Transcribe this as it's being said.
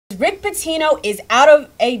Rick Pitino is out of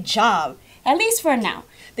a job, at least for now.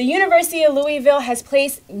 The University of Louisville has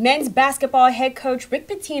placed men's basketball head coach Rick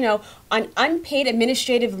Pitino on unpaid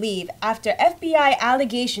administrative leave after FBI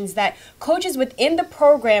allegations that coaches within the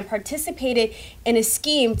program participated in a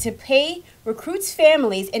scheme to pay recruits'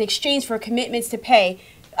 families in exchange for commitments to play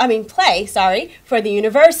for the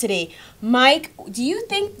university. Mike, do you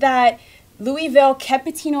think that Louisville kept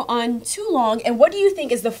Pitino on too long, and what do you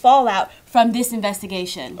think is the fallout from this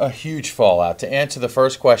investigation? A huge fallout. To answer the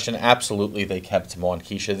first question, absolutely they kept him on,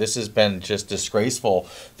 Keisha. This has been just disgraceful,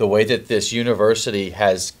 the way that this university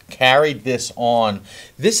has carried this on.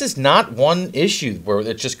 This is not one issue where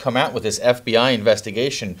it just come out with this FBI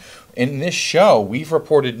investigation. In this show, we've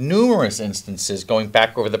reported numerous instances going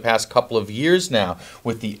back over the past couple of years now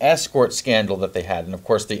with the escort scandal that they had and, of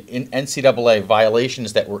course, the NCAA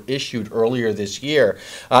violations that were issued earlier this year.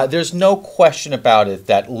 There's no question about it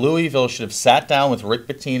that Louisville should have sat down with Rick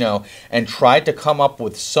Pitino and tried to come up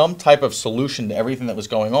with some type of solution to everything that was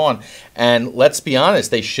going on. And let's be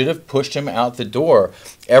honest, they should have pushed him out the door.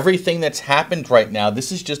 Everything that's happened right now,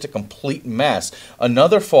 this is just a complete mess.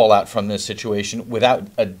 Another fallout from this situation, without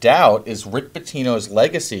a doubt, is Rick Pitino's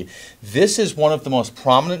legacy. This is one of the most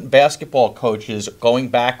prominent basketball coaches going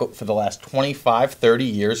back for the last 25, 30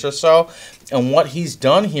 years or so. And what he's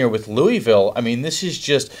done here with Louisville, I mean, this is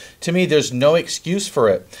just, to me, there's no excuse for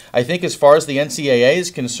it. I think as far as the NCAA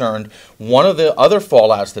is concerned, one of the other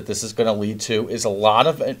fallouts that this is going to lead to is a lot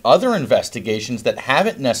of other investigations that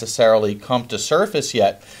haven't necessarily come to surface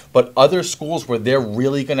yet, but other schools where they're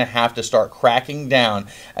really going to have to start cracking down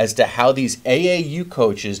as to how these AAU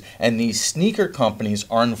coaches and these sneaker companies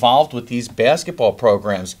are involved with these basketball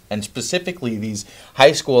programs, and specifically these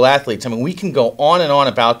high school athletes. I mean, we can go on and on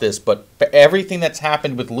about this, but everything that's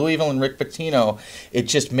happened with Louisville and Rick Pitino, it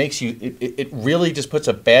just makes you, it really just puts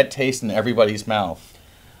a bad taste in everybody's mouth.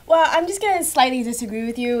 Well, I'm just going to slightly disagree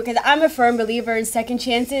with you because I'm a firm believer in second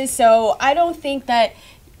chances, so I don't think that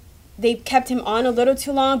they kept him on a little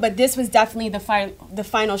too long, but this was definitely the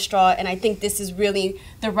final straw, and I think this is really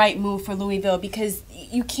the right move for Louisville because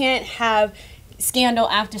you can't have scandal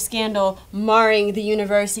after scandal marring the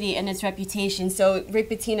university and its reputation. So Rick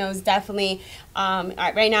Pitino is definitely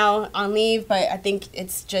right now on leave, but I think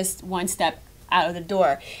it's just one step out of the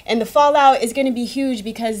door. And the fallout is going to be huge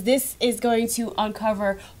because this is going to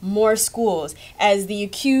uncover more schools. As the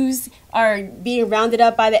accused are being rounded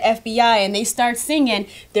up by the FBI and they start singing,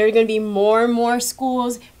 there are going to be more and more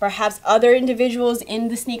schools, perhaps other individuals in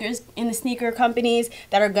the sneaker companies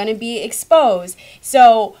that are going to be exposed.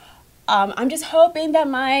 So I'm just hoping that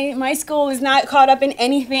my school is not caught up in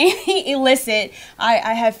anything illicit.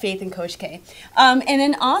 I have faith in Coach K. And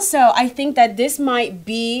then also, I think that this might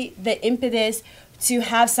be the impetus to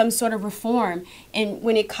have some sort of reform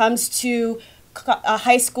when it comes to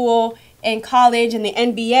high school and college and the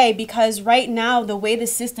NBA, because right now, the way the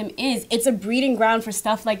system is, it's a breeding ground for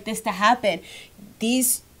stuff like this to happen.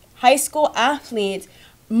 These high school athletes,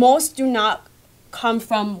 most do not come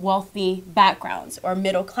from wealthy backgrounds or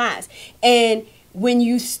middle class. And when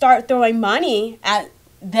you start throwing money at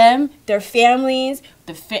them, their families,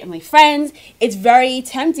 the family friends, it's very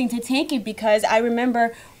tempting to take it because I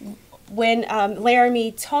remember when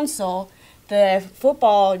Laramie Tunsil, the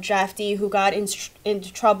football draftee who got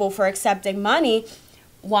into trouble for accepting money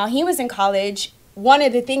while he was in college, one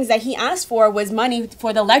of the things that he asked for was money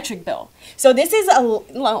for the electric bill. So this is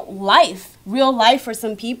real life for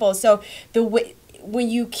some people. So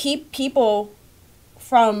when you keep people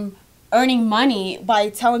from earning money by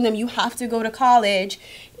telling them you have to go to college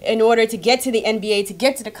in order to get to the NBA, to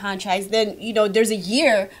get to the contracts, then, there's a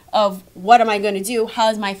year of what am I going to do?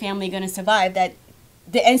 How is my family going to survive? That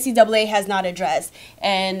the NCAA has not addressed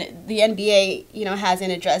and the NBA,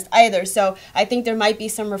 hasn't addressed either. So I think there might be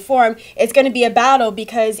some reform. It's going to be a battle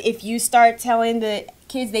because if you start telling the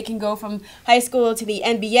kids they can go from high school to the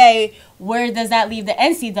NBA, where does that leave the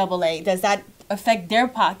NCAA? Does that affect their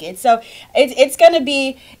pockets? So it's going to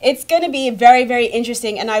be very, very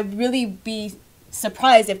interesting, and I'd really be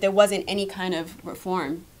surprised if there wasn't any kind of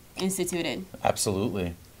reform instituted.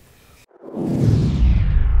 Absolutely.